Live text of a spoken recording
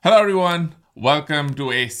Hello, everyone. Welcome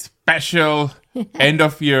to a special end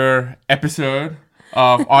of year episode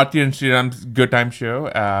of Aarti and Sriram's Good Time Show.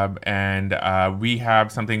 We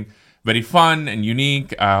have something very fun and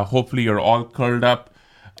unique. Hopefully, you're all curled up.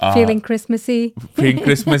 Feeling Christmassy.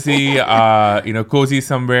 Cozy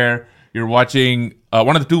somewhere. You're watching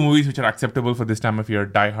one of the two movies which are acceptable for this time of year,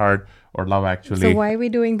 Die Hard or Love Actually. So why are we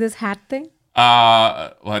doing this hat thing?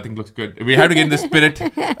 I think it looks good. We have to get in the spirit.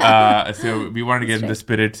 So we wanted to get in the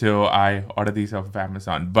spirit. So I ordered these off of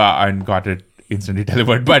Amazon, and got it instantly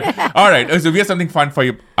delivered. But all right. So we have something fun for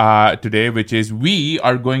you today, which is we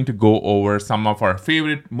are going to go over some of our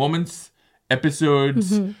favorite moments,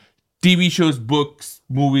 episodes, TV shows, books,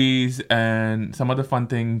 movies, and some other fun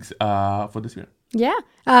things for this year. Yeah.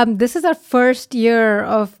 This is our first year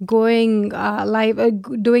of going live,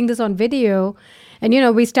 doing this on video.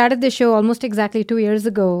 And, we started the show almost exactly 2 years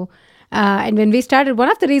ago. And when we started,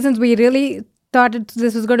 one of the reasons we really thought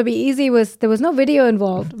this was going to be easy was there was no video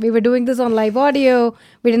involved. We were doing this on live audio.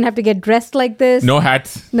 We didn't have to get dressed like this. No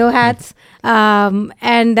hats.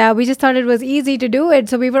 And we just thought it was easy to do it.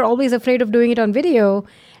 So we were always afraid of doing it on video.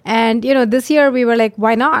 And, this year we were like,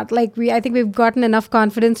 why not? I think we've gotten enough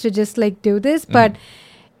confidence to just do this. But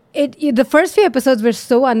the first few episodes were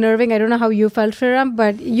so unnerving. I don't know how you felt, Sriram,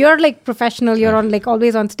 but you're professional. You're on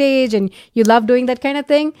always on stage and you love doing that kind of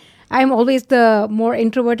thing. I'm always the more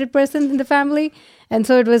introverted person in the family. And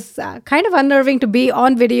so it was kind of unnerving to be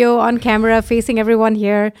on video, on camera, facing everyone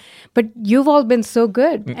here. But you've all been so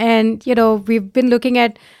good. And, we've been looking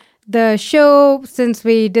at the show since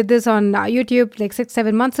we did this on YouTube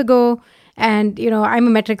 6-7 months ago. And, I'm a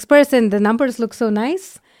metrics person. The numbers look so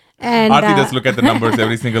nice. And Aarti does look at the numbers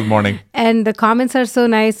every single morning. And the comments are so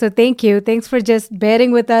nice. So thank you. Thanks for just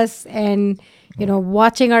bearing with us and,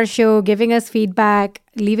 watching our show, giving us feedback,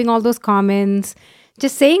 leaving all those comments,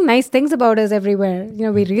 just saying nice things about us everywhere.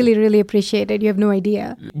 We really, really appreciate it. You have no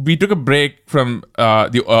idea. We took a break from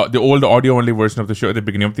the old audio-only version of the show at the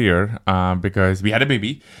beginning of the year because we had a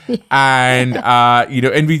baby. And,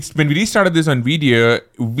 when we restarted this on video,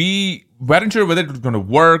 we weren't sure whether it was going to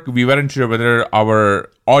work. We weren't sure whether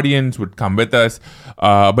our audience would come with us.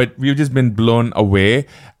 But we've just been blown away.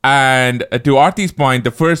 And to Aarti's point, the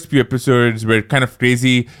first few episodes were kind of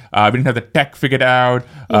crazy. We didn't have the tech figured out.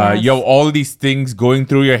 Yes. You have all these things going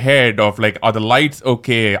through your head of are the lights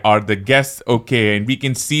okay? Are the guests okay? And we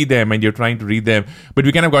can see them and you're trying to read them. But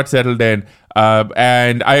we kind of got settled in.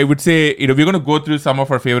 And I would say, we're going to go through some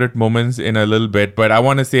of our favorite moments in a little bit. But I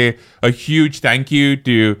want to say a huge thank you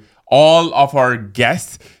to all of our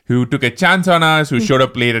guests who took a chance on us, who showed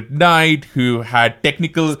up late at night, who had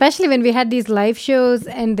technical... Especially when we had these live shows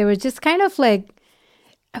and they were just kind of I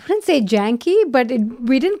wouldn't say janky, but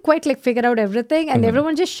we didn't quite figure out everything and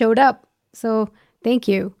everyone just showed up. So thank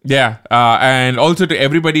you. Yeah. And also to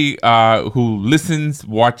everybody who listens,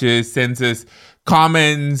 watches, sends us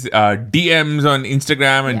comments, DMs on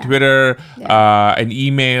Instagram and Twitter, and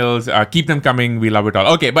emails. Keep them coming. We love it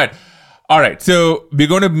all. Okay, but... All right, so we're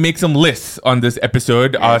going to make some lists on this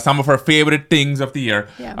episode, some of our favorite things of the year.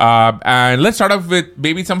 Yeah. And let's start off with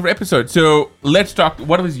maybe some of our episodes. So let's talk,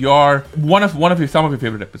 what was some of your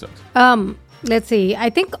favorite episodes? Let's see. I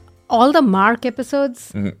think all the Mark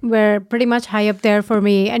episodes were pretty much high up there for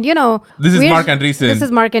me. And This is Mark Andreessen. This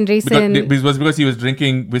is Mark Andreessen. Because he was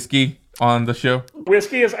drinking whiskey on the show.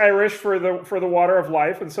 Whiskey is Irish for the water of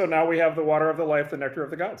life, and so now we have the water of the life, the nectar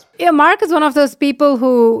of the gods. Yeah, Mark is one of those people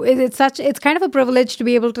who it's kind of a privilege to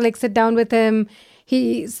be able to sit down with him.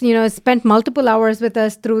 He's spent multiple hours with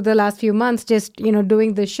us through the last few months, just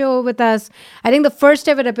doing the show with us. I think the first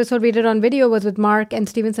ever episode we did on video was with Mark and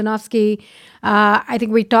Steven Sanofsky. I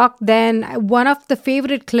think we talked then. One of the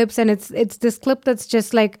favorite clips, and it's this clip that's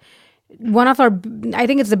just one of our, I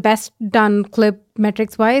think it's the best done clip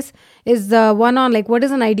metrics wise, is the one on what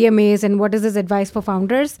is an idea maze and what is his advice for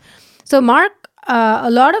founders. So Mark,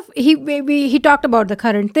 he talked about the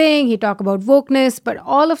current thing, he talked about wokeness, but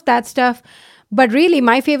all of that stuff. But really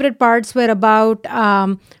my favorite parts were about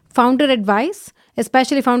founder advice,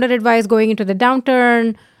 especially founder advice going into the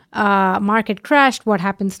downturn, market crashed, what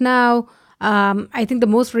happens now. I think the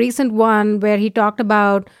most recent one where he talked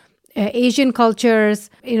about Asian cultures,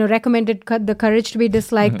 recommended The Courage to be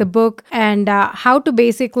Disliked, the book, and how to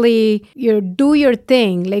basically do your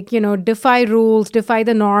thing, defy rules, defy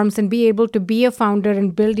the norms, and be able to be a founder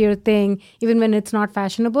and build your thing, even when it's not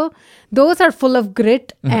fashionable. Those are full of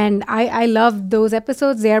grit, and I love those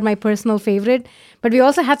episodes. They are my personal favorite. But we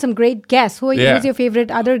also had some great guests. Who's your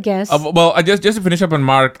favorite other guest? Just to finish up on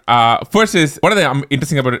Mark, first is, one of the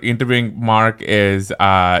interesting about interviewing Mark is,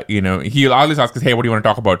 he'll always ask us, hey, what do you want to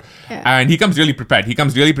talk about? And he comes really prepared.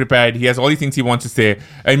 He has all these things he wants to say.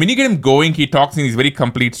 And when you get him going, he talks in these very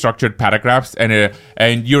complete, structured paragraphs.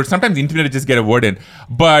 And you're sometimes intimidated to just get a word in.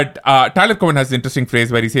 But Tyler Cohen has an interesting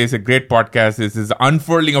phrase where he says a great podcast is this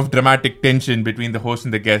unfurling of dramatic tension between the host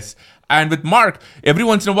and the guest. And with Mark, every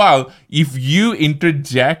once in a while, if you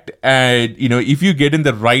interject and, if you get in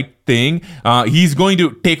the right thing, he's going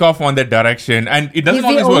to take off on that direction. And it doesn't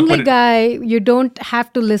always work. He's the only guy you don't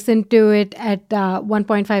have to listen to it at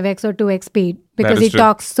 1.5x or 2x speed because he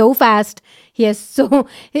talks so fast. He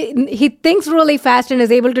thinks really fast and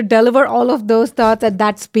is able to deliver all of those thoughts at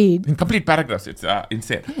that speed. In complete paragraphs. It's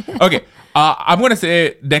insane. Okay. I'm going to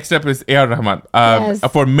say next up is A.R. Rahman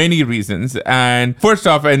for many reasons. And first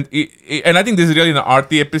off, and I think this is really an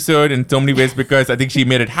Aarti episode in so many ways because I think she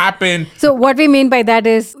made it happen. So what we mean by that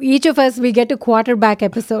is each of us, we get to quarterback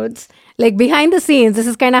episodes. Like behind the scenes, this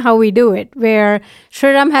is kind of how we do it, where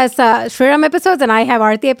Shriram has Shriram episodes and I have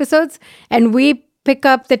Aarti episodes. And we pick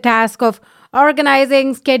up the task of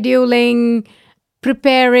organizing, scheduling,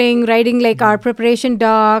 preparing, writing like our preparation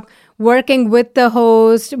doc, working with the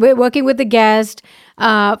host, working with the guest,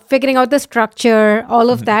 figuring out the structure, all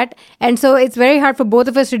of that. And so it's very hard for both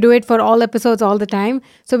of us to do it for all episodes all the time.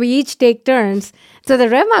 So we each take turns. So the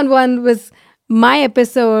Rahman one was my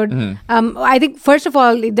episode. I think, first of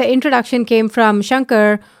all, the introduction came from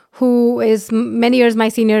Shankar, who is many years my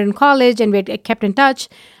senior in college, and we kept in touch.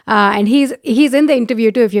 And he's in the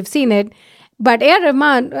interview too, if you've seen it. But A.R.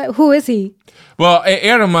 Rahman, who is he? Well,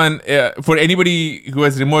 A.R. Rahman, for anybody who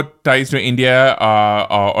has remote ties to India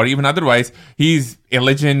or even otherwise, he's a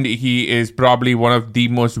legend. He is probably one of the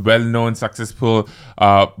most well-known, successful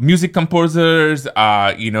music composers,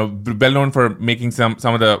 well-known for making some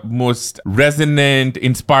of the most resonant,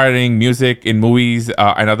 inspiring music in movies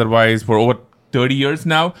and otherwise for over 30 years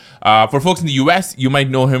now. For folks in the US, you might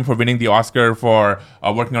know him for winning the Oscar for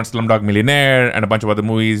working on Slumdog Millionaire and a bunch of other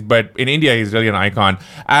movies. But in India, he's really an icon.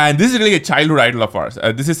 And this is really a childhood idol of ours.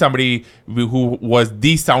 This is somebody who was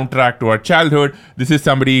the soundtrack to our childhood. This is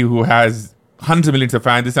somebody who has hundreds of millions of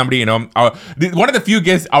fans. This is somebody, one of the few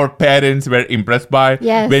guests our parents were impressed by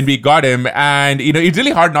when we got him. And, it's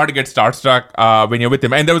really hard not to get starstruck when you're with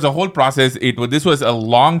him. And there was a whole process. This was a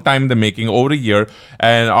long time in the making, over a year.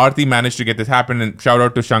 And Aarti managed to get this happen. And shout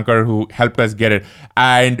out to Shankar who helped us get it.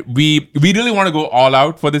 And we really want to go all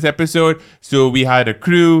out for this episode. So we had a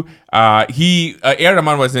crew. A.R.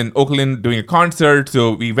 Rahman was in Oakland doing a concert.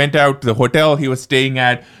 So we went out to the hotel he was staying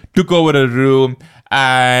at, took over a room.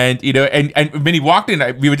 And, and when he walked in,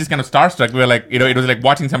 we were just kind of starstruck. We were like, it was like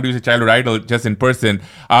watching somebody who's a childhood idol just in person.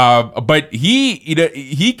 But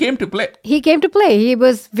he came to play. He came to play. He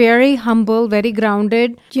was very humble, very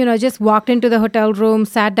grounded, just walked into the hotel room,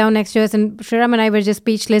 sat down next to us, and Shriram and I were just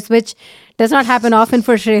speechless, which does not happen often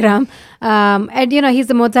for Shriram. And, he's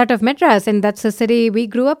the Mozart of Madras, and that's the city we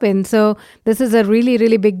grew up in. So this is a really,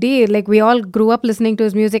 really big deal. Like, we all grew up listening to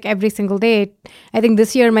his music every single day. I think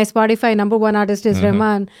this year my Spotify number one artist is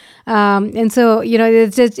Rahman. And so,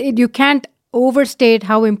 it's just, you can't overstate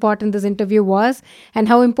how important this interview was and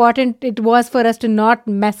how important it was for us to not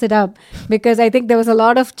mess it up, because I think there was a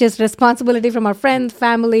lot of just responsibility from our friends,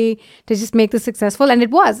 family to just make this successful. And it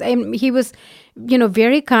was. And he was,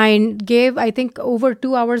 very kind, gave, I think, over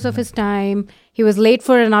 2 hours of his time. He was late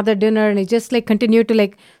for another dinner and he just continued to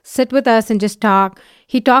sit with us and just talk.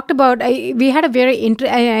 He talked about, we had a very,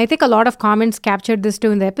 I think a lot of comments captured this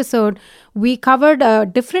too in the episode. We covered a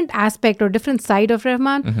different aspect or different side of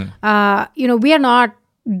Rahman. We are not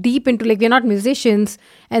deep into, we're not musicians.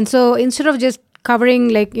 And so instead of just covering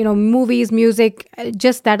movies, music,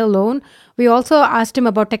 just that alone, we also asked him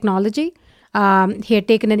about technology. He had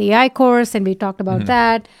taken an AI course and we talked about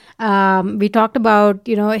that. We talked about,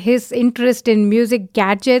 his interest in music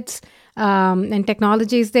gadgets and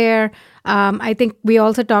technologies there. I think we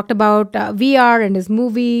also talked about VR and his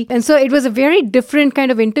movie. And so it was a very different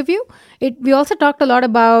kind of interview. We also talked a lot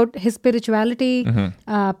about his spirituality,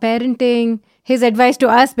 parenting, his advice to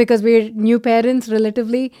us because we're new parents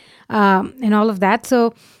relatively, and all of that.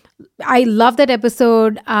 So I love that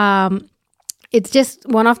episode. It's just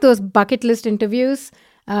one of those bucket list interviews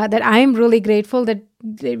that I'm really grateful that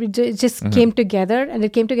it just came together, and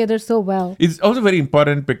it came together so well. It's also very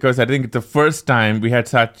important because I think it's the first time we had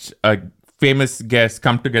such a famous guests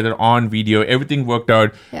come together on video. Everything worked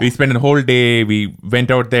out. We spent a whole day. We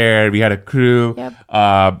went out there. We had a crew,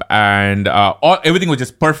 and everything was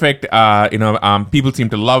just perfect. People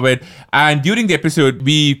seemed to love it. And during the episode,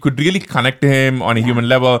 we could really connect to him on a human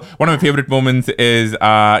level. One of my favorite moments is,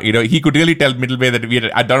 he could really tell midway that we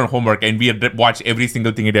had done our homework and we had watched every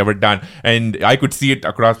single thing he'd ever done, and I could see it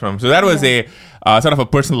across from him. So that was a sort of a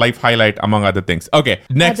personal life highlight, among other things. Okay,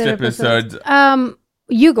 next episodes.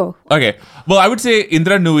 You go. Okay. Well, I would say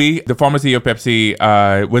Indra Nui, the former CEO of Pepsi,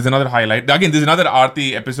 was another highlight. Again, this is another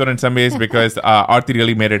Aarti episode in some ways because Aarti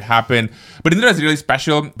really made it happen. But Indra is really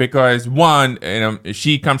special because, one,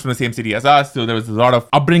 she comes from the same city as us, so there was a lot of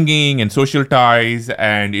upbringing and social ties,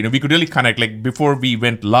 and we could really connect. Like before we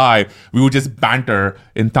went live, we would just banter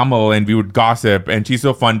in Tamil and we would gossip, and she's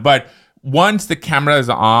so fun. But once the camera is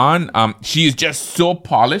on, she is just so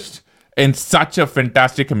polished and such a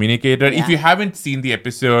fantastic communicator. If you haven't seen the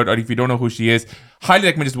episode or if you don't know who she is, highly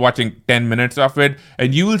recommend just watching 10 minutes of it,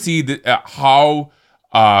 and you will see how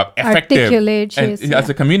effective articulate she is, as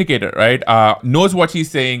a communicator, right? Knows what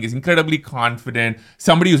she's saying, is incredibly confident,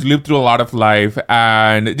 somebody who's lived through a lot of life,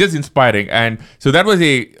 and just inspiring. And so that was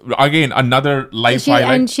another life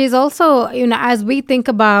highlight. And she's also, as we think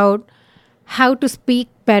about how to speak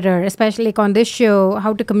better, especially like on this show,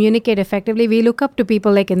 how to communicate effectively, we look up to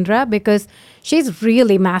people like Indra because she's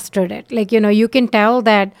really mastered it. Like, you can tell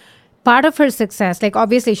that part of her success, like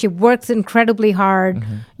obviously she works incredibly hard,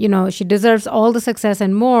 she deserves all the success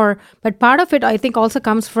and more, but part of it I think also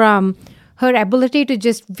comes from her ability to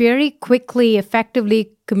just very quickly,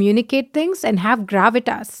 effectively communicate things and have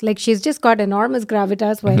gravitas. Like she's just got enormous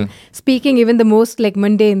gravitas while speaking even the most like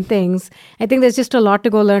mundane things. I think there's just a lot to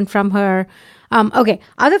go learn from her. Okay,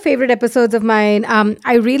 other favorite episodes of mine.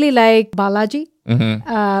 I really like Balaji.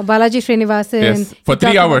 Balaji Srinivasan. Yes, for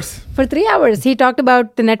 3 hours. For 3 hours. He talked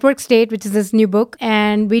about The Network State, which is his new book.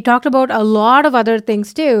 And we talked about a lot of other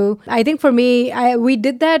things too. I think for me, we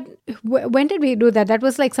did that. When did we do that? That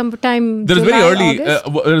was like sometime That was July, very early. August?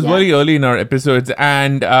 It was very early in our episodes.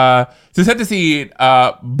 And so sad to see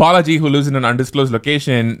Balaji, who lives in an undisclosed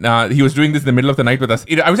location, he was doing this in the middle of the night with us.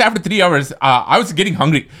 I was after 3 hours, I was getting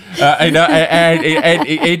hungry. And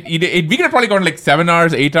we could have probably gone like 7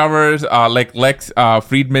 hours, 8 hours, like Lex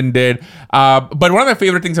Friedman did. But one of my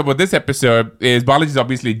favorite things about this episode is Balaji is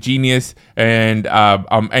obviously a genius, and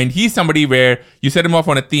he's somebody where you set him off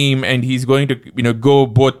on a theme and he's going to go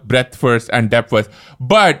both breadth first and depth first.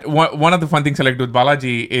 But one of the fun things I liked with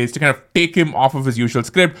Balaji is to kind of take him off of his usual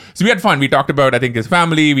script. So we had fun. We talked about, I think, his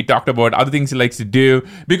family. We talked about other things he likes to do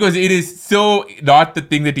because it is so not the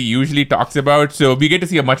thing that he usually talks about. So we get to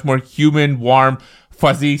see a much more human, warm,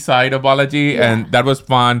 fuzzy side of Balaji, and that was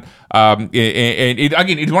fun. And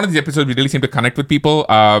it's one of these episodes we really seem to connect with people.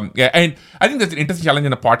 And I think that's an interesting challenge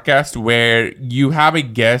in a podcast where you have a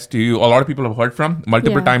guest who a lot of people have heard from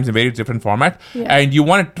multiple times in very different format, and you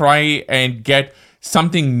want to try and get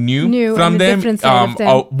something new from them,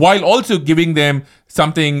 while also giving them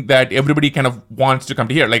something that everybody kind of wants to come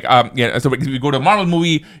to hear. Like, so if you go to a Marvel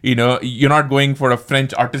movie, you're not going for a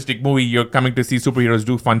French artistic movie. You're coming to see superheroes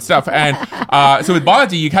do fun stuff. And so with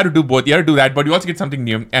Balaji, you had to do both. You had to do that, but you also get something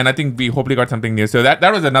new. And I think we hopefully got something new. So that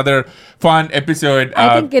was another fun episode.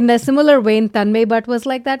 I think in a similar vein, Tanmay Bhatt was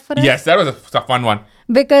like that for us. Yes, that was a fun one.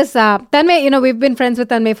 Because Tanmay, we've been friends with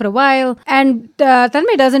Tanmay for a while, and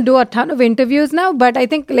Tanmay doesn't do a ton of interviews now, but I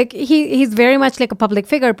think like he's very much like a public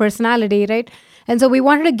figure personality, right? And so we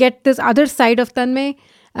wanted to get this other side of Tanmay.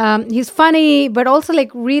 He's funny, but also like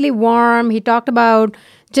really warm. He talked about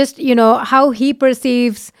just, how he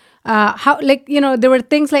perceives, there were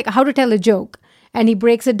things like how to tell a joke, and he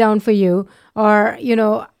breaks it down for you, or,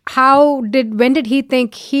 when did he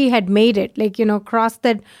think he had made it? Like, crossed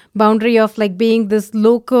that boundary of like being this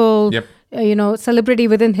local, celebrity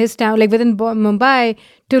within his town, like within Mumbai,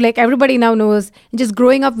 to like everybody now knows, and just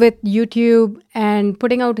growing up with YouTube and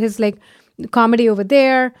putting out his like comedy over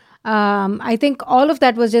there. I think all of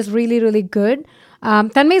that was just really, really good.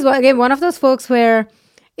 Tanmay is again one of those folks where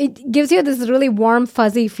it gives you this really warm,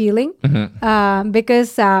 fuzzy feeling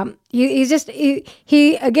because he's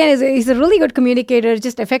a really good communicator.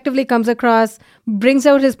 Just effectively comes across, brings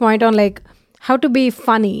out his point on like how to be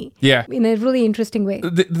funny in a really interesting way.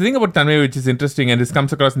 The thing about Tanmay, which is interesting, and this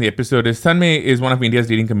comes across in the episode, is Tanmay is one of India's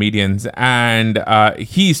leading comedians, and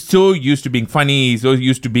he's so used to being funny, he's so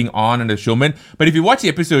used to being on and a showman. But if you watch the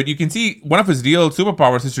episode, you can see one of his real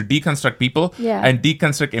superpowers is to deconstruct people and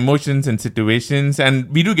deconstruct emotions and situations. And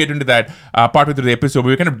we do get into that partway through the episode,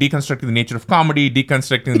 where we're kind of deconstructing the nature of comedy,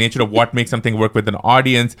 deconstructing the nature of what makes something work with an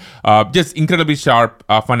audience. Just incredibly sharp,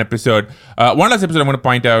 fun episode. One last episode I want to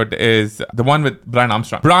point out is the one one with Brian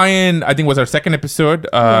Armstrong. Brian, I think, was our second episode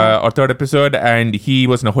or third episode, and he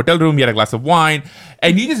was in a hotel room. He had a glass of wine,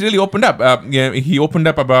 and he just really opened up. He opened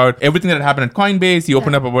up about everything that had happened at Coinbase. He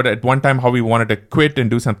opened up about at one time how he wanted to quit and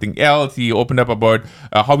do something else. He opened up about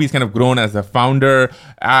how he's kind of grown as a founder,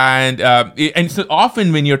 and so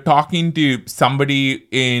often when you're talking to somebody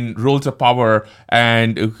in roles of power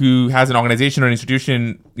and who has an organization or an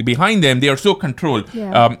institution behind them, they are so controlled,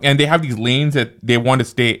 and they have these lanes that they want to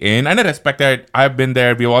stay in. And I respect that. I've been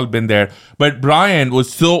there. We've all been there. But Brian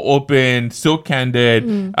was so open, so candid.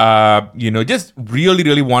 Just really,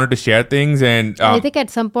 really wanted to share things. And I think at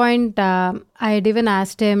some point, I had even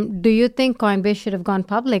asked him, "Do you think Coinbase should have gone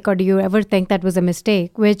public, or do you ever think that was a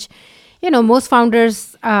mistake?" Which, most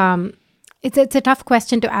founders, it's a tough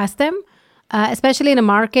question to ask them. Especially in a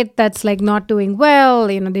market that's like not doing well,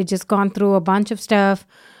 they just gone through a bunch of stuff.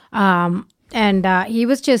 And he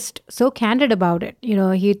was just so candid about it.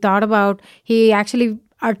 He actually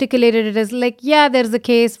articulated it as like, there's a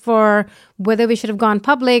case for whether we should have gone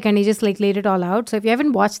public, and he just like laid it all out. So if you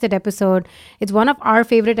haven't watched that episode, it's one of our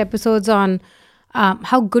favorite episodes on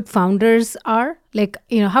how good founders are, like,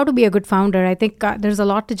 how to be a good founder. I think there's a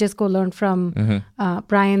lot to just go learn from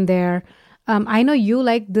Brian there. I know you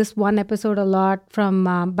like this one episode a lot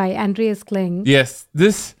from by Andreas Kling. Yes,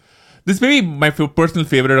 this may be my personal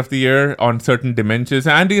favorite of the year on certain dimensions.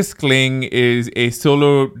 Andreas Kling is a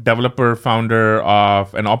solo developer founder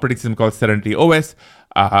of an operating system called Serenity OS.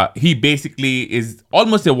 He basically is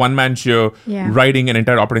almost a one-man show, writing an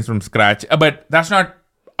entire operating system from scratch. But that's not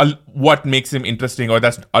what makes him interesting, or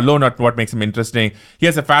that's alone not what makes him interesting. He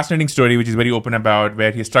has a fascinating story, which is very open about,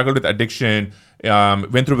 where he struggled with addiction,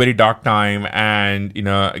 went through a very dark time, and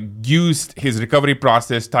used his recovery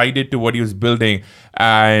process, tied it to what he was building,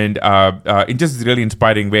 and in just a really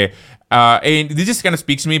inspiring way. And this just kind of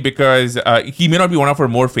speaks to me because he may not be one of our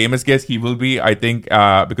more famous guests. He will be, I think,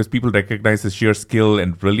 because people recognize his sheer skill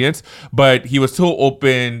and brilliance. But he was so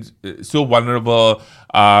open, so vulnerable,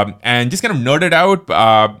 and just kind of nerded out.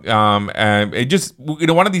 And it just,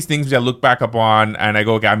 one of these things which I look back upon and I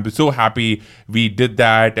go, okay, I'm so happy we did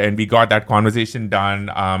that and we got that conversation done.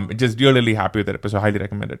 Just really, really happy with that episode. Highly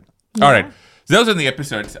recommended. Yeah. All right. So those are the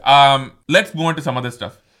episodes. Let's move on to some other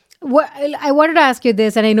stuff. I wanted to ask you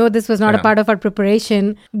this, and I know this was not a part of our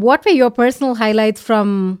preparation. What were your personal highlights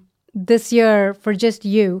from this year for just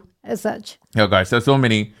you as such? Oh, gosh, there's so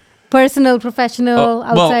many. Personal, professional,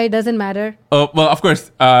 outside, doesn't matter. Well, of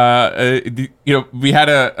course, we had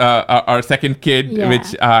our second kid,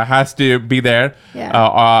 which has to be there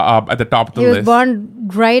at the top of the list. He was born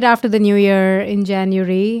right after the New Year in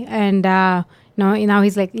January, and now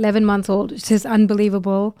he's like 11 months old, which is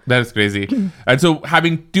unbelievable. That is crazy. And so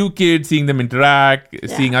having two kids, seeing them interact,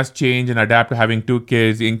 seeing us change and adapt to having two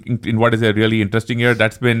kids in what is a really interesting year,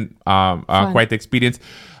 that's been quite the experience.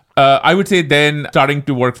 I would say then starting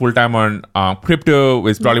to work full-time on crypto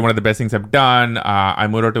was probably one of the best things I've done. I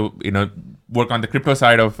moved over to, work on the crypto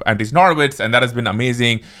side of Andreessen Horowitz, and that has been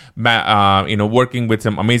amazing. Working with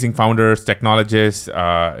some amazing founders, technologists,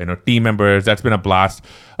 team members, that's been a blast.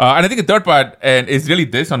 And I think the third part is really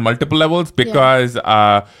this on multiple levels, because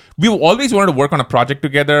we've always wanted to work on a project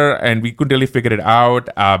together and we couldn't really figure it out.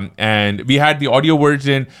 And we had the audio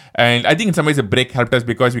version, and I think in some ways the break helped us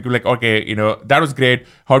because we could okay, that was great.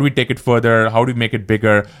 How do we take it further? How do we make it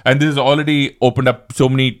bigger? And this has already opened up so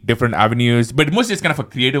many different avenues, but mostly it's kind of a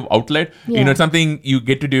creative outlet. It's something you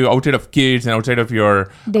get to do outside of kids and outside of your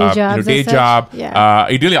day job.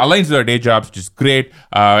 It really aligns with our day jobs, which is great,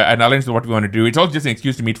 and aligns with what we want to do. It's also just an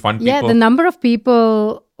excuse to meet fun people. Yeah, the number of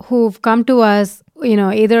people who've come to us,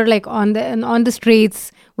 either like on the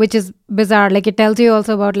streets, which is bizarre. Like it tells you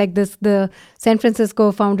also about like the San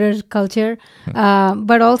Francisco founders culture,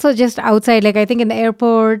 but also just outside. Like I think in the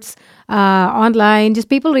airports, online, just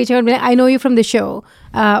people reach out and be like, I know you from the show.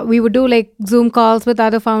 We would do like Zoom calls with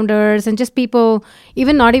other founders and just people,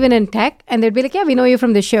 even not even in tech, and they'd be like, yeah, we know you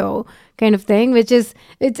from the show, kind of thing. Which is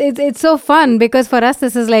it's so fun because for us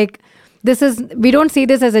we don't see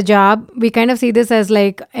this as a job. We kind of see this as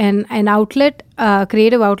like an outlet,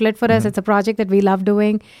 creative outlet for us. It's a project that we love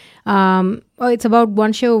doing. It's about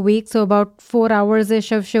one show a week, so about 4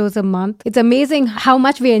 hours-ish of shows a month. It's amazing how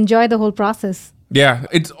much we enjoy the whole process. Yeah,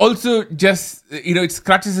 it's also just, it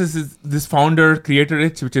scratches this founder creator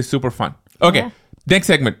itch, which is super fun. Okay, next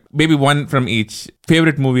segment, maybe one from each.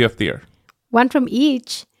 Favorite movie of the year? One from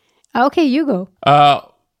each? Okay, you go.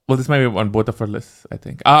 Well, this might be on both of our lists, I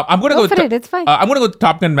think. I'm going to go for it. It's fine. I'm going to go with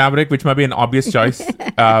Top Gun Maverick, which might be an obvious choice.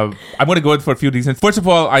 I'm going to go with for a few reasons. First of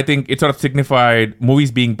all, I think it sort of signified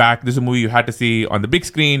movies being back. This is a movie you had to see on the big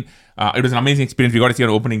screen. It was an amazing experience. We got to see it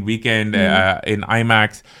on opening weekend in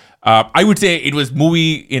IMAX. I would say it was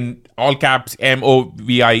movie in all caps,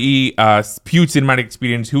 MOVIE, huge cinematic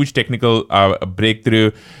experience, huge technical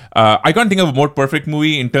breakthrough. I can't think of a more perfect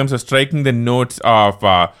movie in terms of striking the notes of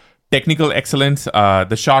technical excellence,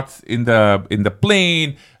 the shots in the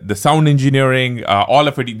plane, the sound engineering, all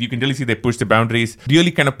of it. You can really see they push the boundaries,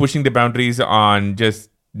 really kind of pushing the boundaries on just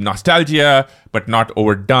nostalgia, but not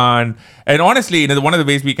overdone. And honestly, one of the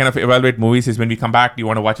ways we kind of evaluate movies is when we come back, do you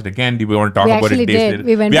want to watch it again? Do we want to talk about it days later?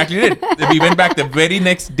 We actually did. We went back the very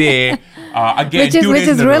next day, again, which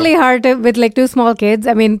is really hard with like two small kids.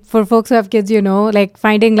 I mean, for folks who have kids, like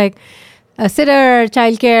finding like a sitter,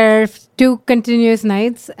 childcare, 2 continuous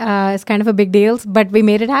nights is kind of a big deal, but we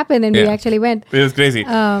made it happen and we actually went. It was crazy.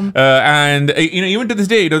 And even to this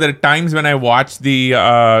day, there are times when I watch the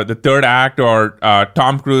third act or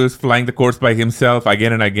Tom Cruise flying the course by himself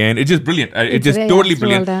again and again. It's just brilliant. It's just totally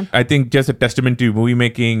brilliant. Well, I think just a testament to movie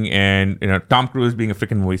making and Tom Cruise being a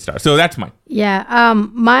freaking movie star. So that's mine. Yeah.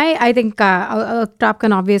 I think Top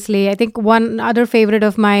Gun, obviously. I think one other favorite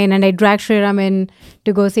of mine, and I dragged Sriram in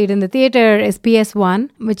to go see it in the theater, is PS1,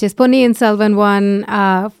 which is Ponniyin Selvan one.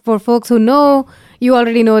 For folks who know, you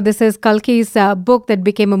already know this is Kalki's book that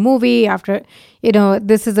became a movie after,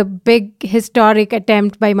 this is a big historic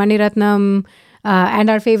attempt by Maniratnam and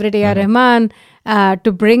our favorite A.R. Rahman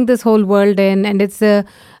to bring this whole world in. And it's a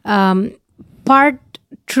part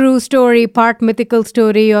true story, part mythical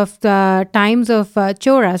story of the times of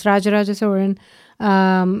Choras, Rajaraja Choran,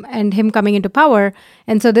 and him coming into power.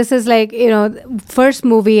 And so this is like, first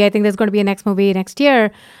movie. I think there's going to be a next movie next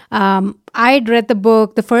year. I'd read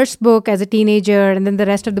the first book as a teenager, and then the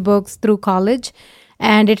rest of the books through college.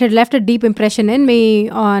 And it had left a deep impression in me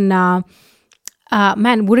on,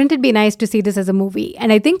 man, wouldn't it be nice to see this as a movie?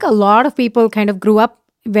 And I think a lot of people kind of grew up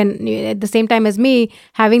at the same time as me,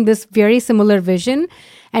 having this very similar vision.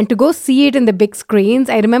 And to go see it in the big screens,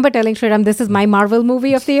 I remember telling Sriram, this is my Marvel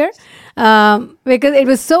movie of the year, because it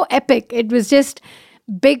was so epic. It was just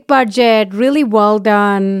big budget, really well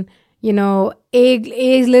done,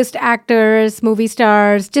 A-list actors, movie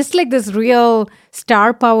stars, just like this real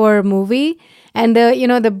star power movie. And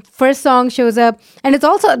the first song shows up. And it's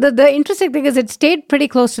also, the interesting thing is it stayed pretty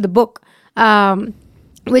close to the book.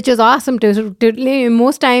 Which is awesome to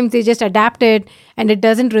most times they just adapt it and it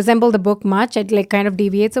doesn't resemble the book much. It like kind of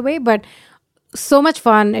deviates away, but so much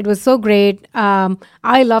fun. It was so great.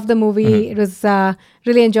 I love the movie. It was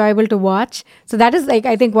really enjoyable to watch. So that is like,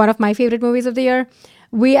 I think one of my favorite movies of the year.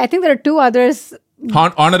 I think there are 2 others.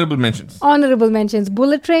 Honorable mentions.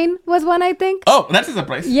 Bullet Train was one, I think. Oh, that's a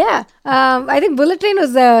surprise. Yeah. I think Bullet Train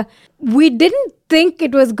was we didn't think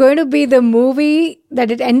it was going to be the movie that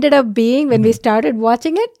it ended up being when we started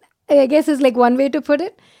watching it. I guess is like one way to put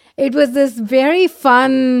it. It was this very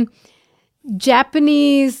fun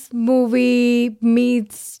Japanese movie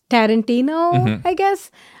meets Tarantino, I guess.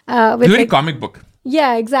 With very comic book.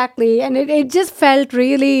 Yeah, exactly. And it just felt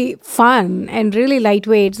really fun and really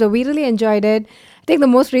lightweight. So we really enjoyed it. I think the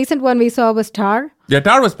most recent one we saw was Tar. Yeah,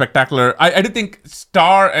 Tar was spectacular. I do think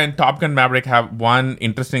Star and Top Gun Maverick have one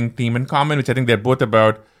interesting theme in common, which I think they're both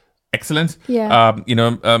about excellence. Yeah.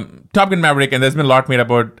 Top Gun Maverick, and there's been a lot made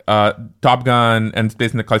about Top Gun and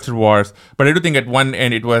space in the culture wars. But I do think at one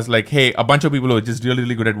end it was like, hey, a bunch of people who are just really,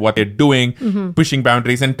 really good at what they're doing, pushing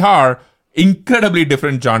boundaries. And Tar, incredibly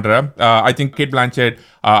different genre. I think Kate Blanchett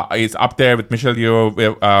is up there with Michelle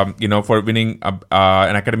Yeoh, for winning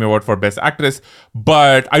an Academy Award for Best Actress.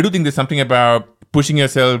 But I do think there's something about pushing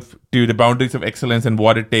yourself to the boundaries of excellence and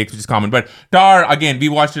what it takes, which is common. But Tar, again, we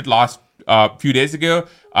watched it last few days ago.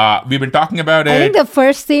 We've been talking about it. I think the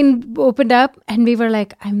first scene opened up and we were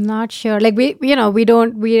like, I'm not sure. Like we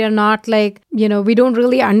don't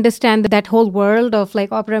really understand that whole world of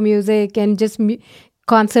like opera music and just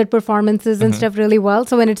concert performances and stuff really well.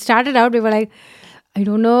 So when it started out, we were like, I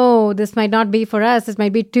don't know, this might not be for us. This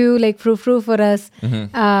might be too like frou-frou for us.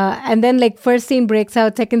 And then like first scene breaks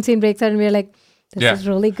out, second scene breaks out, and we're like, this is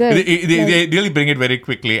really good. They really bring it very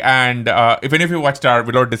quickly. And if any of you watched Star,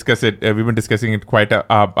 we'll discuss it. We've been discussing it quite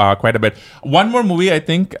a bit. One more movie, I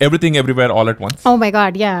think, Everything Everywhere All at Once. Oh my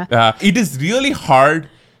God, yeah. It is really hard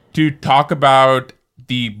to talk about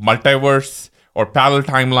the multiverse or parallel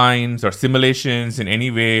timelines or simulations in any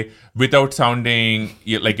way without sounding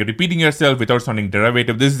like you're repeating yourself, without sounding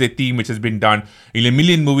derivative. This is a theme which has been done in a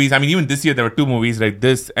million movies. I mean, even this year there were 2 movies like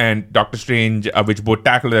this and Doctor Strange, which both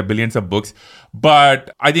tackle the billions of books.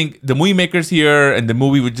 But I think the movie makers here and the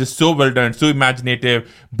movie was just so well done, so imaginative,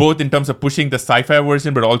 both in terms of pushing the sci-fi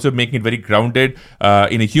version, but also making it very grounded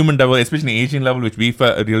in a human level, especially an Asian level, which we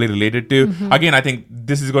really related to. Again, I think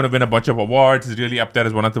this is going to win a bunch of awards. It's really up there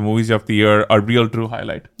as one of the movies of the year, a real true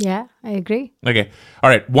highlight. Yeah. I agree. Okay. All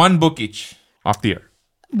right. One book each of the year.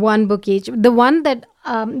 One book each. The one that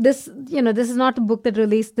this is not a book that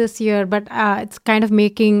released this year, but it's kind of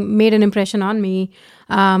made an impression on me.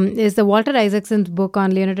 Is the Walter Isaacson's book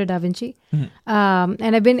on Leonardo da Vinci,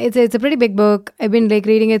 and it's a pretty big book. I've been like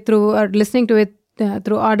reading it through or listening to it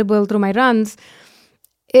through Audible through my runs.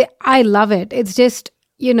 I love it. It's just,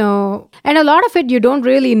 and a lot of it you don't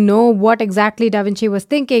really know what exactly Da Vinci was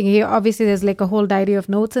thinking. He obviously there's like a whole diary of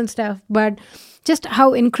notes and stuff, but just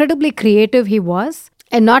how incredibly creative he was.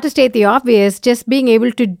 And not to state the obvious, just being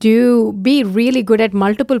able to be really good at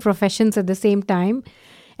multiple professions at the same time.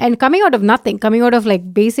 And coming out of nothing, coming out of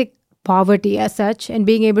like basic poverty as such, and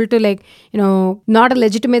being able to like, not a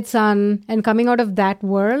legitimate son, and coming out of that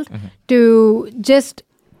world to just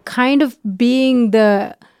kind of being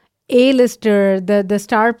the A-lister, the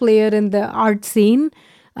star player in the art scene,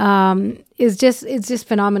 it's just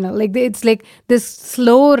phenomenal. Like it's like this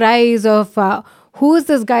slow rise of who is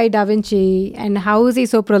this guy Da Vinci and how is he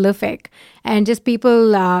so prolific, and just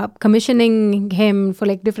people commissioning him for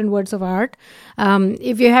like different works of art.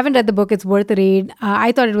 If you haven't read the book, it's worth a read.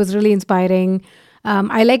 I thought it was really inspiring.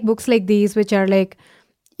 I like books like these, which are like,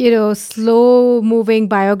 slow moving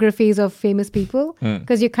biographies of famous people,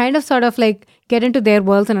 because you kind of sort of like get into their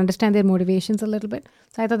worlds and understand their motivations a little bit.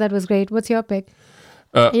 So I thought that was great. What's your pick?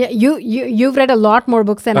 You've read a lot more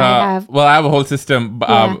books than I have. Well, I have a whole system,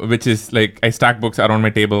 which is like I stack books around my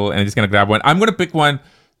table and I'm just going to grab one. I'm going to pick one.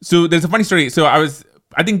 So there's a funny story. So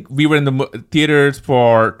I think we were in the theaters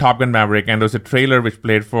for Top Gun Maverick, and there was a trailer which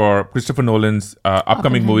played for Christopher Nolan's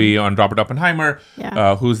upcoming movie on Robert Oppenheimer,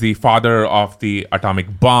 who's the father of the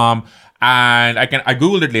atomic bomb. And I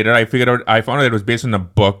Googled it later. I found out it was based on a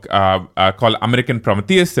book called American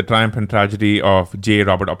Prometheus, The Triumph and Tragedy of J.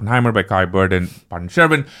 Robert Oppenheimer by Kai Bird and Martin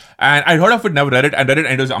Sherwin. And I'd heard of it, never read it, and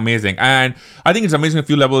it was amazing. And I think it's amazing on a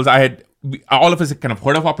few levels. All of us had kind of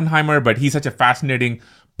heard of Oppenheimer, but he's such a fascinating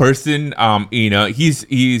person.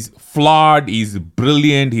 He's flawed, he's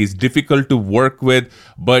brilliant, he's difficult to work with,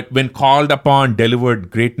 but when called upon,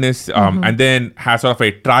 delivered greatness, and then has sort of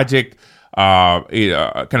a tragic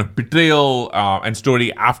kind of betrayal and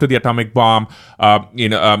story after the atomic bomb. And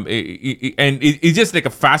it's just like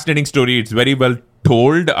a fascinating story. It's very well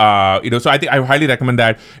told. So I think I highly recommend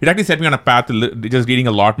that. It actually set me on a path to just reading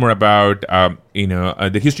a lot more about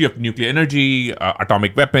the history of nuclear energy,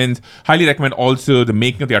 atomic weapons. Highly recommend also The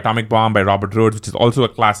Making of the Atomic Bomb by Robert Rhodes, which is also a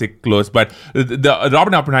classic close. But the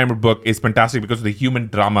Robert Oppenheimer book is fantastic because of the human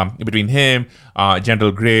drama between him,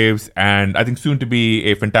 General Graves, and I think soon to be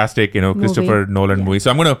a fantastic Christopher Nolan movie.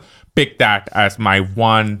 So I'm going to pick that as my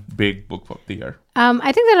one big book of the year.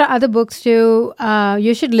 I think there are other books too.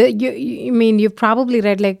 You should. You've probably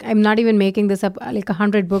read, like, I'm not even making this up, like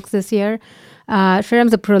 100 books this year.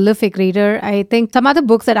 Shriram's a prolific reader. I think some other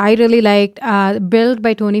books that I really liked, Build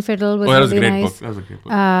by Tony Fiddle was really nice. That was a great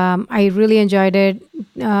book. I really enjoyed it.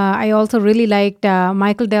 I also really liked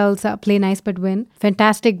Michael Dell's Play Nice But Win.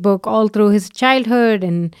 Fantastic book all through his childhood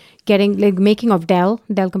and making of Dell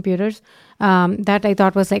computers. That I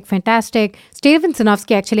thought was like fantastic. Steven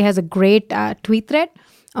Sinofsky actually has a great tweet thread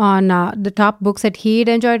on the top books that he'd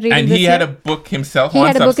enjold reading. And he had a book himself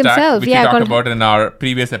on Substack, which we talked about in our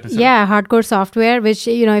previous episode. Yeah, Hardcore Software, which,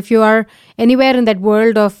 if you are anywhere in that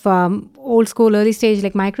world of old school, early stage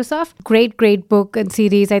like Microsoft, great book and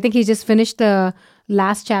series. I think he just finished the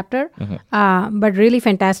last chapter, but really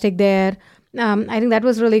fantastic there. I think that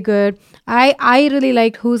was really good. I really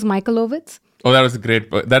liked Who's Michael Ovitz. Oh, that was a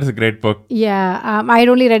great book. That is a great book. Yeah, I'd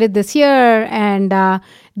only read it this year, and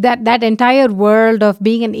that entire world of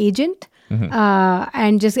being an agent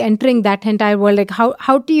and just entering that entire world, like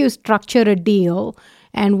how do you structure a deal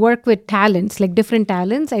and work with talents, like different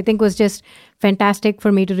talents, I think was just fantastic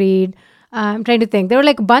for me to read. I'm trying to think. There were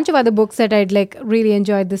like a bunch of other books that I'd like really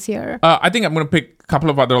enjoyed this year. I think I'm going to pick a couple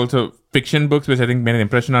of other also fiction books, which I think made an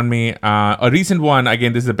impression on me. A recent one,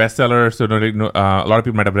 again, this is a bestseller, so a lot of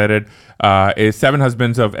people might have read it, is Seven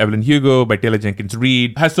Husbands of Evelyn Hugo by Taylor Jenkins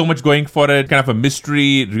Reid. Has so much going for it, kind of a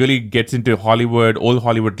mystery, really gets into Hollywood, old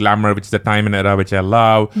Hollywood glamour, which is the time and era which I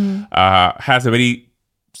love. Has a very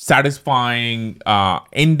satisfying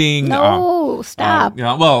ending. No, stop.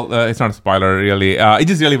 It's not a spoiler, really. It's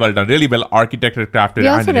just really well done, really well architected, crafted. We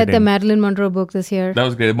also read the Marilyn Monroe book this year. That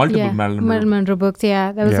was great. Multiple Marilyn Monroe books.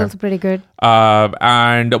 Yeah, that was also pretty good.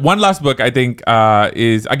 And one last book I think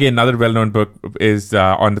is, again, another well-known book is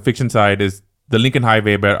on the fiction side is The Lincoln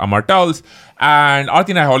Highway by Amar Towles. And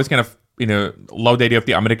Aarti and I always kind of love the idea of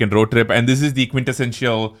the American road trip, and this is the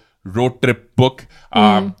quintessential road trip book.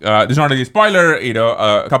 This is not really a spoiler.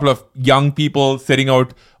 A couple of young people setting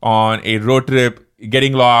out on a road trip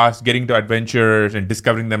getting lost, getting to adventures, and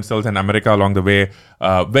discovering themselves in America along the way.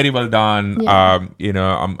 Very well done. Yeah.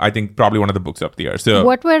 I think probably one of the books up there. So,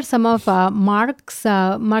 what were some of Mark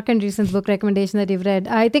Andreessen's book recommendations that you've read?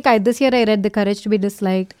 I think this year I read The Courage to be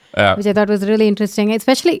Disliked, which I thought was really interesting,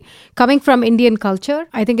 especially coming from Indian culture.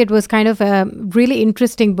 I think it was kind of a really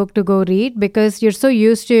interesting book to go read because you're so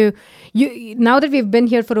used to, now that we've been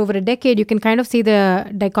here for over a decade, you can kind of see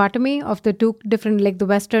the dichotomy of the two different, like the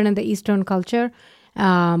Western and the Eastern culture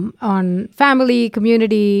on family,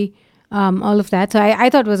 community, all of that. So I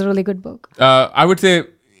thought it was a really good book. I would say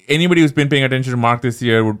anybody who's been paying attention to Mark this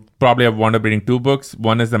year would probably have wound up reading two books.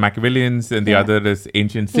 One is The Machiavellians and the other is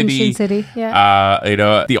Ancient City. Ancient City, yeah.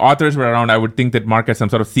 The authors were around. I would think that Mark has some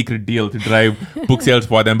sort of secret deal to drive book sales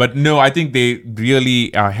for them. But no, I think they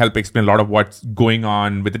really help explain a lot of what's going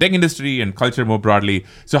on with the tech industry and culture more broadly.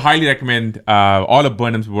 So highly recommend all of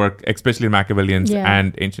Burnham's work, especially Machiavellians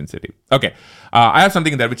and Ancient City. Okay. I have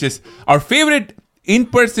something in there, which is our favorite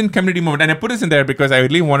in-person community moment, and I put this in there because I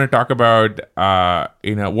really want to talk about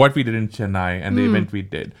what we did in Chennai and the event we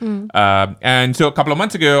did. And so a couple of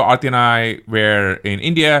months ago, Aarti and I were in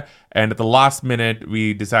India, and at the last minute,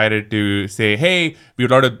 we decided to say, hey, we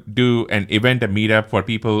would love to do an event, a meetup for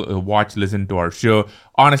people who watch, listen to our show.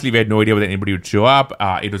 Honestly, we had no idea whether anybody would show up.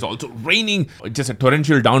 It was also raining, just a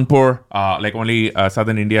torrential downpour, like only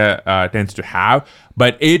southern India tends to have.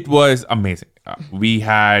 But it was amazing. We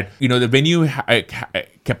had, the venue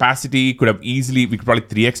capacity we could probably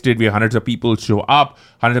 3x it. We had hundreds of people show up,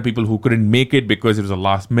 hundreds of people who couldn't make it because it was a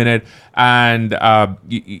last minute. And,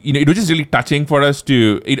 it was just really touching for us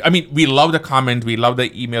we love the comments, we love the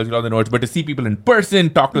emails, we love the notes, but to see people in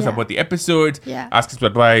person, talk to us about the episodes, ask us for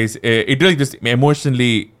advice, it really just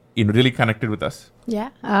emotionally, really connected with us. Yeah.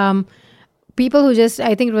 People who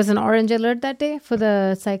I think it was an orange alert that day for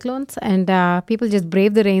the cyclones, and people just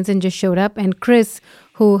braved the rains and just showed up. And Chris,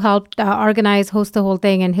 who helped host the whole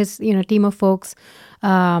thing, and his team of folks,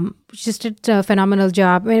 just did a phenomenal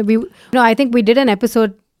job. I think we did an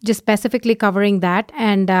episode just specifically covering that,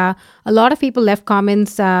 and a lot of people left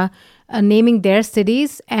comments naming their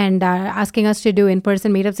cities and asking us to do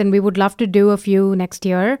in-person meetups, and we would love to do a few next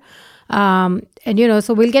year. So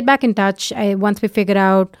we'll get back in touch once we figure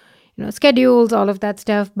out schedules, all of that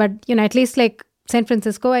stuff. But, at least like San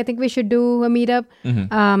Francisco, I think we should do a meetup.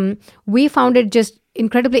 We found it just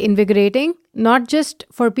incredibly invigorating, not just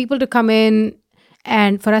for people to come in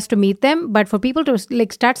and for us to meet them, but for people to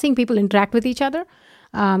like start seeing people interact with each other.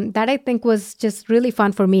 That I think was just really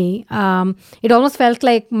fun for me. It almost felt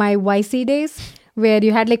like my YC days where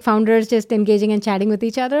you had like founders just engaging and chatting with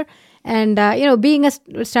each other. And, being a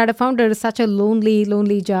startup founder is such a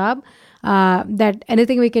lonely job. That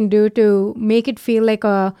anything we can do to make it feel like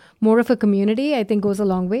more of a community, I think goes a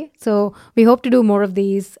long way. So we hope to do more of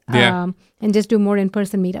these and just do more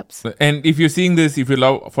in-person meetups. And if you're seeing this, if you'd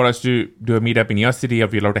love for us to do a meetup in your city,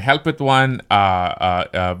 if you'd love to help with one,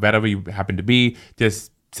 wherever you happen to be,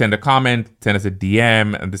 just send a comment, send us a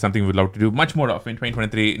DM, and there's something we'd love to do much more of in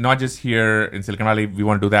 2023, not just here in Silicon Valley. We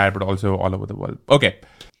want to do that, but also all over the world. Okay.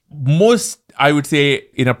 Most, I would say,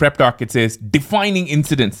 in a prep talk, it says defining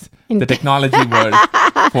incidents, the technology world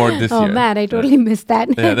for this year. Oh, man, I totally missed that.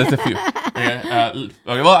 Yeah, there's a few.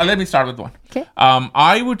 Okay, well, let me start with one. Okay.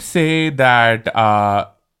 I would say that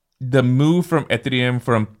the move from Ethereum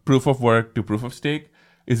from proof of work to proof of stake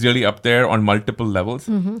is really up there on multiple levels.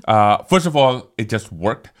 First of all, it just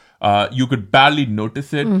worked. You could barely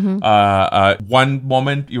notice it. One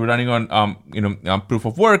moment you were running on, proof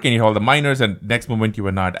of work, and you had all the miners, and next moment you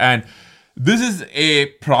were not. And this is a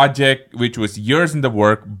project which was years in the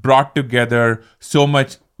work, brought together so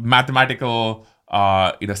much mathematical,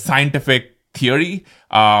 scientific theory,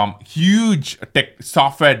 huge tech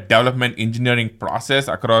software development engineering process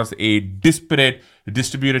across a disparate,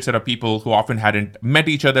 distributed set of people who often hadn't met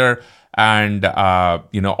each other, and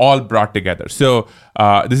all brought together. So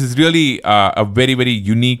this is really a very, very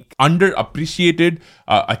unique, underappreciated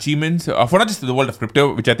achievements for not just the world of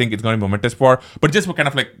crypto, which I think is going to be momentous for, but just for kind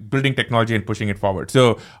of like building technology and pushing it forward.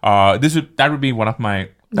 So that would be one of my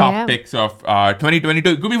top picks of 2022.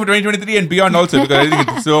 It could be for 2023 and beyond also, because I think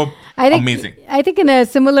it's so amazing. I think in a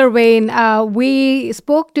similar vein, we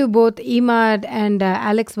spoke to both Emad and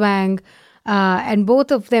Alex Wang. And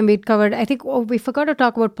both of them we'd covered. I think we forgot to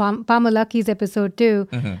talk about Pamalaki's episode too.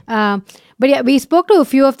 But yeah, we spoke to a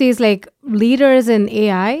few of these like leaders in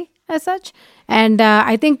AI as such. And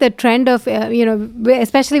I think the trend of,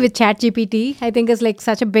 especially with ChatGPT, I think is like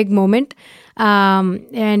such a big moment.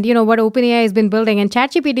 And what OpenAI has been building, and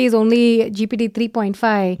ChatGPT is only GPT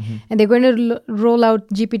 3.5, and they're going to roll out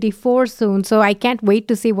GPT 4 soon. So I can't wait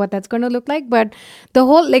to see what that's going to look like. But the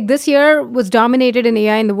whole, like, this year was dominated in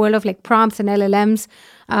AI in the world of like prompts and LLMs,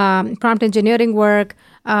 prompt engineering work,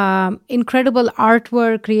 incredible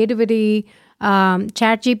artwork, creativity,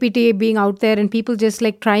 ChatGPT being out there and people just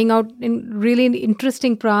like trying out in really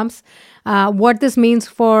interesting prompts, what this means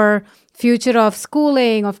for future of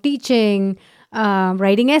schooling, of teaching,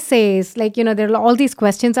 writing essays. Like, there are all these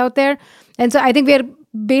questions out there. And so I think we are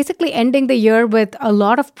basically ending the year with a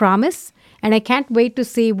lot of promise. And I can't wait to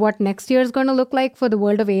see what next year is going to look like for the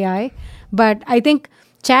world of AI. But I think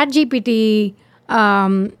ChatGPT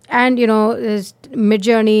and,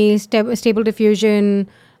 Midjourney, Stable Diffusion,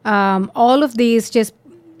 all of these just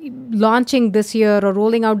launching this year or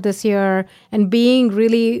rolling out this year and being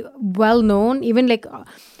really well known, even like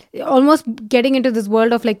almost getting into this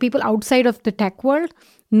world of like people outside of the tech world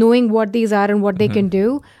knowing what these are and what they can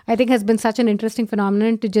do, I think has been such an interesting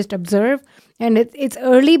phenomenon to just observe. And it's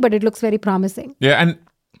early, but it looks very promising. And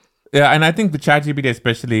I think the ChatGPT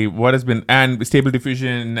especially, what has been, and Stable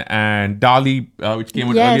Diffusion and DALL-E, which came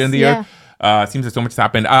out earlier in the year, seems like so much has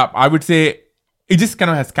happened. I would say it just kind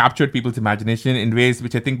of has captured people's imagination in ways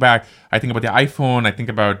which I think about the iPhone, I think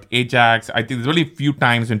about Ajax. I think there's really a few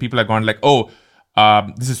times when people have gone like,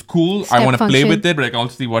 this is cool. I want to play with it, but I can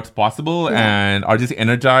also see what's possible and are just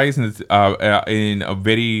energized and it's, in a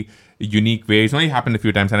very unique way. It's only happened a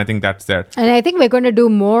few times, and I think that's there. And I think we're going to do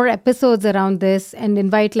more episodes around this and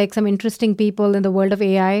invite like some interesting people in the world of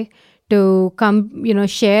AI to come,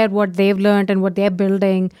 share what they've learned and what they're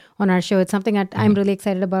building on our show. It's something that I'm really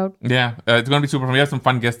excited about. Yeah, it's going to be super fun. We have some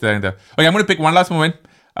fun guests there. Okay, I'm going to pick one last moment,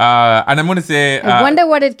 and I'm going to say... I wonder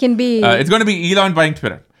what it can be. It's going to be Elon buying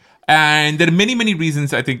Twitter. And there are many, many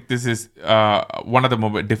reasons. I think this is one of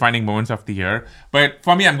the defining moments of the year. But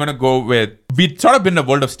for me, I'm going to go with... We've sort of been in a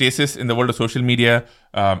world of stasis in the world of social media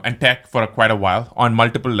and tech for quite a while on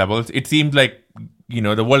multiple levels. It seemed like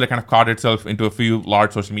the world had kind of caught itself into a few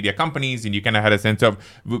large social media companies, and you kind of had a sense of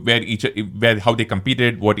how they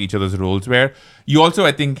competed, what each other's roles were. You also,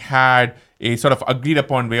 I think, had a sort of agreed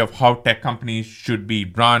upon way of how tech companies should be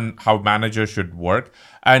run, how managers should work.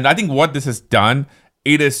 And I think what this has done,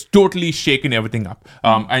 it has totally shaken everything up.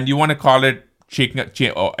 And you want to call it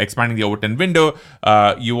expanding the Overton window.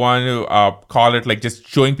 You want to call it like just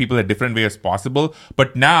showing people a different way as possible.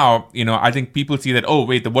 But now, I think people see that, oh,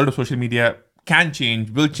 wait, the world of social media can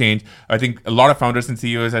change, will change. I think a lot of founders and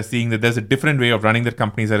CEOs are seeing that there's a different way of running their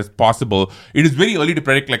companies that is possible. It is very early to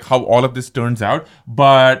predict like how all of this turns out,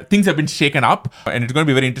 but things have been shaken up, and it's going to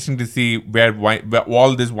be very interesting to see where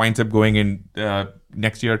all this winds up going in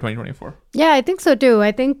next year, 2024. Yeah, I think so too.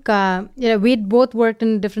 I think we'd both worked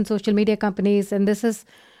in different social media companies, and this is,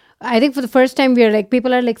 I think for the first time, we're like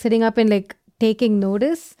people are like sitting up and like taking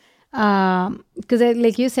notice. Because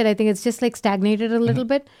like you said, I think it's just like stagnated a little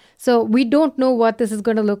bit. So we don't know what this is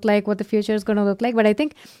going to look like, what the future is going to look like. But I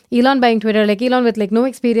think Elon buying Twitter, like Elon with like no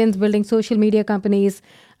experience building social media companies,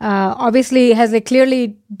 obviously has like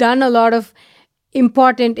clearly done a lot of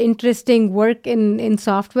important, interesting work in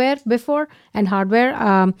software before and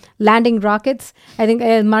hardware, landing rockets. I think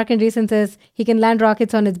Mark Andreessen says he can land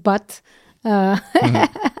rockets on its butt.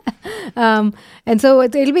 And so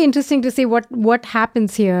it'll be interesting to see what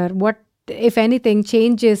happens here, what, if anything,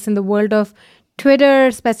 changes in the world of Twitter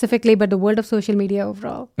specifically, but the world of social media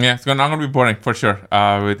overall. Yeah, it's not going to be boring for sure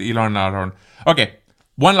with Elon around. Okay,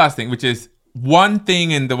 one last thing, which is one thing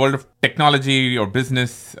in the world of technology or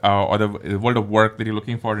business or the world of work that you're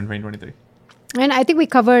looking for in 2023. And I think we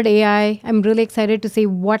covered AI. I'm really excited to see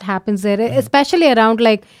what happens there, especially around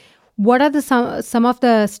like, what are some of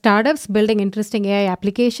the startups building interesting AI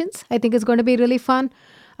applications? I think is going to be really fun.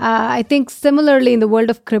 I think similarly in the world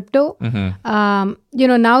of crypto, now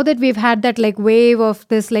that we've had that like wave of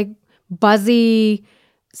this like buzzy,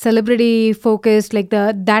 celebrity focused, like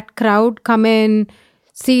that crowd come in,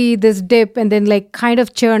 see this dip and then like kind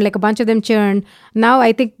of churn, like a bunch of them churn. Now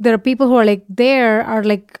I think there are people who are like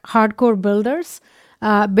hardcore builders.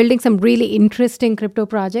 Building some really interesting crypto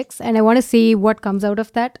projects, and I want to see what comes out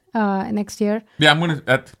of that next year. Yeah, I'm going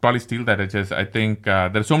to probably steal that. It's just, I think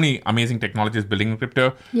there are so many amazing technologies building in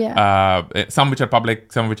crypto. Yeah. Some which are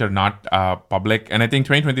public, some which are not public. And I think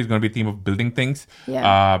 2020 is going to be a theme of building things.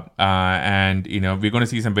 Yeah. And we're going to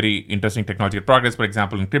see some very interesting technological progress. For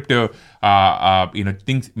example, in crypto,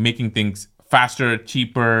 making things faster,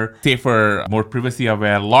 cheaper, safer, more privacy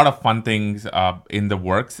aware, a lot of fun things in the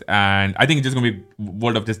works. And I think it's just going to be a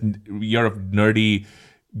world of just year of nerdy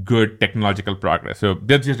Mm-hmm. good technological progress. So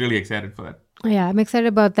they're just really excited for that. Yeah, I'm excited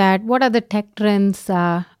about that. What other tech trends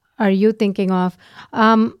are you thinking of?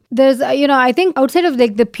 There's, I think outside of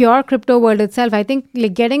like the pure crypto world itself, I think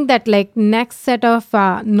like getting that like next set of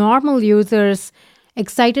normal users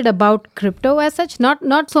excited about crypto as such,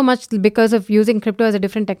 not so much because of using crypto as a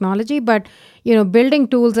different technology, but building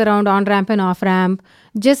tools around on ramp and off ramp.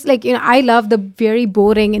 Just like I love the very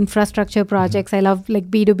boring infrastructure projects. I love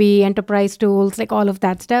like B2B enterprise tools, like all of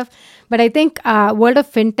that stuff. But I think world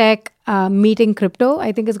of fintech meeting crypto,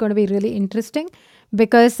 I think is going to be really interesting.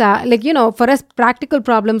 Because for us, practical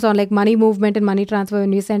problems on like money movement and money transfer,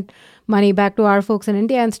 when we send money back to our folks in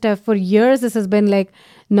India and stuff, for years this has been like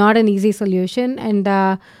not an easy solution. And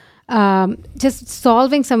just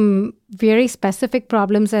solving some very specific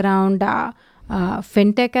problems around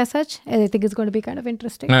fintech as such, I think is going to be kind of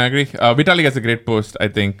interesting. I agree. Vitalik has a great post, I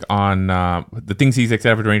think, on the things he's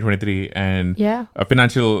excited for 2023, and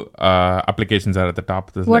financial applications are at the top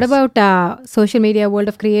of this What list. about social media, world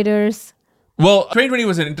of creators? Well, 2020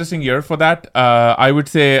 was an interesting year for that. I would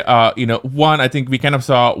say, one, I think we kind of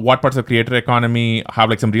saw what parts of creator economy have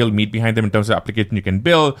like some real meat behind them in terms of application you can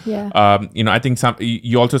build. Yeah. I think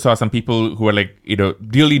you also saw some people who are like,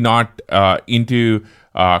 really not into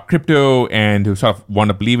crypto and who sort of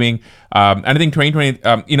wound up leaving. And I think 2020,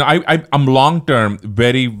 I'm long term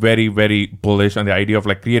very, very, very bullish on the idea of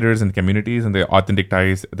like creators and communities and the authentic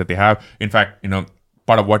ties that they have. In fact,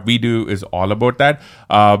 part of what we do is all about that.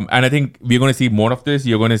 And I think we're going to see more of this.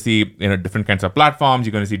 You're going to see different kinds of platforms.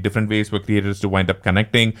 You're going to see different ways for creators to wind up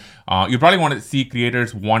connecting. You probably want to see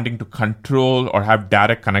creators wanting to control or have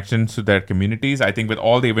direct connections to their communities. I think with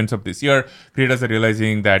all the events of this year, creators are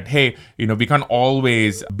realizing that, hey, we can't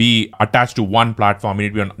always be attached to one platform. We need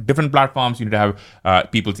to be on different platforms. You need to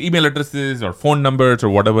have people's email addresses or phone numbers or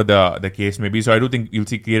whatever the case may be. So I do think you'll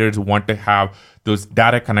see creators who want to have those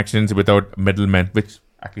direct connections without middlemen, which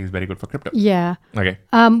actually is very good for crypto. Yeah. Okay.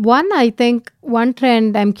 One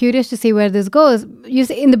trend, I'm curious to see where this goes. You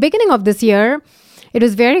see, in the beginning of this year, it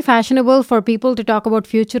was very fashionable for people to talk about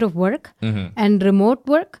future of work and remote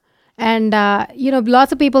work. And,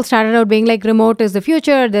 lots of people started out being like, remote is the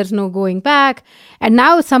future. There's no going back. And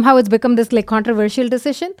now somehow it's become this like controversial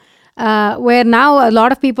decision. Where now a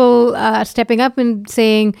lot of people are stepping up and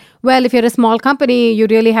saying, well, if you're a small company, you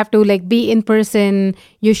really have to like be in person.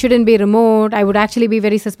 You shouldn't be remote. I would actually be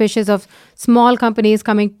very suspicious of small companies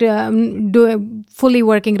coming to fully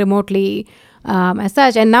working remotely as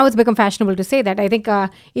such. And now it's become fashionable to say that. I think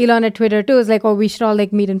Elon at Twitter too is like, oh, we should all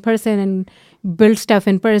like meet in person and build stuff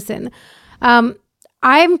in person.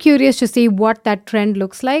 I'm curious to see what that trend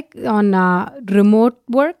looks like on remote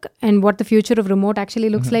work and what the future of remote actually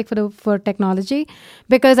looks like for technology.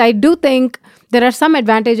 Because I do think there are some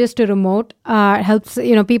advantages to remote. Helps,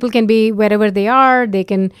 people can be wherever they are. They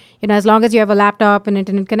can, as long as you have a laptop and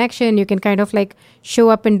internet connection, you can kind of like show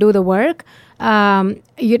up and do the work.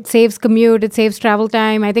 It saves commute, it saves travel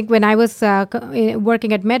time. I think when I was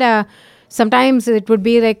working at Meta, sometimes it would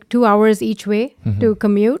be like 2 hours each way to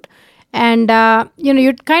commute. And,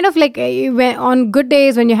 you'd kind of like on good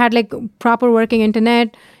days when you had like proper working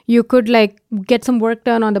internet, you could like get some work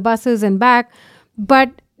done on the buses and back. But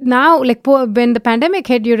now, like when the pandemic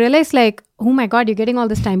hit, you realize like, oh my God, you're getting all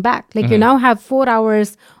this time back. Like you now have 4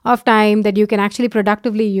 hours of time that you can actually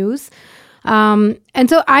productively use. And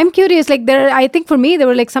so I'm curious, like I think for me, there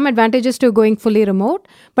were like some advantages to going fully remote.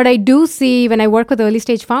 But I do see when I work with early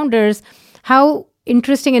stage founders, how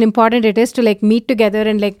interesting and important it is to like meet together.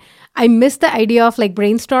 And like I miss the idea of like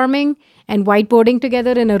brainstorming and whiteboarding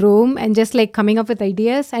together in a room and just like coming up with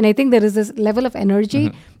ideas. And I think there is this level of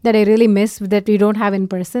energy that I really miss that we don't have in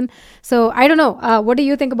person. So I don't know. What do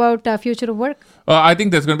you think about future of work? I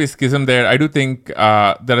think there's going to be a schism there. I do think there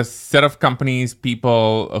are a set of companies,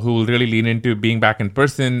 people who will really lean into being back in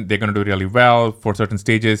person. They're going to do really well for certain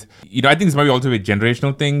stages. I think this might be also a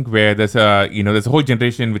generational thing where there's a whole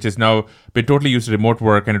generation which has now been totally used to remote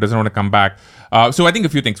work and it doesn't want to come back. So I think a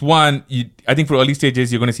few things. One, I think for early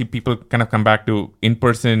stages, you're going to see people kind of come back to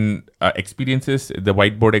in-person experiences, the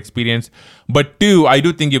whiteboard experience. But two, I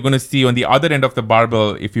do think you're going to see on the other end of the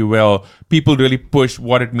barbell, if you will, people really push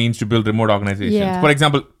what it means to build remote organizations. Yeah. For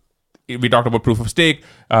example, we talked about proof of stake.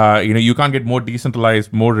 You can't get more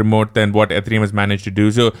decentralized, more remote than what Ethereum has managed to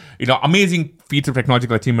do. So, amazing feats of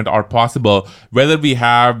technological achievement are possible. Whether we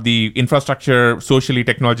have the infrastructure, socially,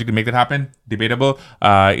 technology to make that happen, debatable.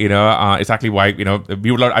 Exactly why,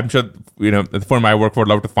 we would love, I'm sure, the firm I work for would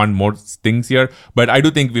love to fund more things here. But I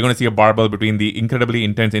do think we're going to see a barbell between the incredibly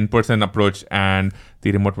intense in-person approach and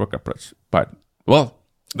the remote work approach. But, well,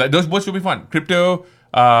 those both should be fun. Crypto,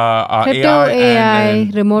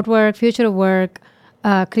 AI, remote work, future of work.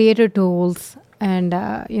 creator tools and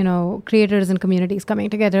creators and communities coming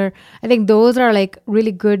together. I think those are like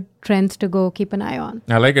really good trends to go keep an eye on.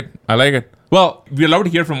 I like it. Well, we'd love to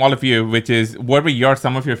hear from all of you, which is what were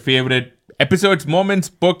some of your favorite episodes, moments,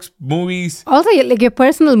 books, movies? Also, like your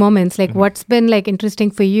personal moments, like what's been like interesting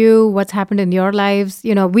for you, what's happened in your lives.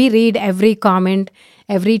 We read every comment,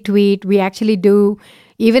 every tweet. We actually do,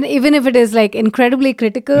 even if it is like incredibly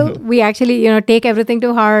critical, we actually, take everything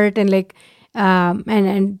to heart and like,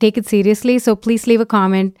 and take it seriously. So please leave a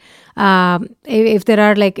comment. If there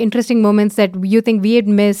are like interesting moments that you think we had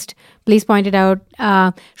missed, please point it out.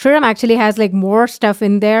 Shriram actually has like more stuff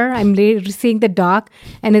in there. I'm seeing the doc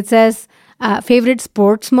and it says, favorite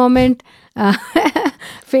sports moment,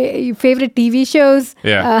 favorite TV shows.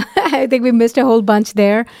 Yeah. I think we missed a whole bunch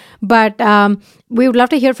there. But we would love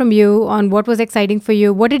to hear from you on what was exciting for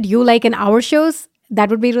you. What did you like in our shows? That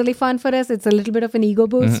would be really fun for us. It's a little bit of an ego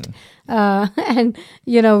boost. And,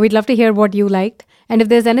 we'd love to hear what you liked. And if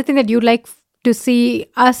there's anything that you'd like to see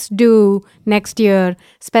us do next year,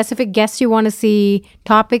 specific guests you want to see,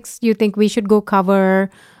 topics you think we should go cover,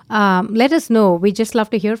 let us know. We just love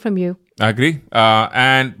to hear from you. I agree.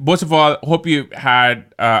 And most of all, hope you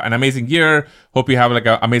had an amazing year. Hope you have like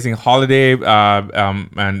an amazing holiday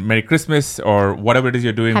and Merry Christmas or whatever it is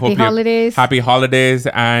you're doing. Happy holidays. Happy holidays.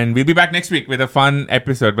 And we'll be back next week with a fun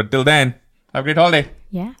episode. But till then, have a great holiday.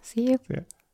 Yeah, see you. See ya.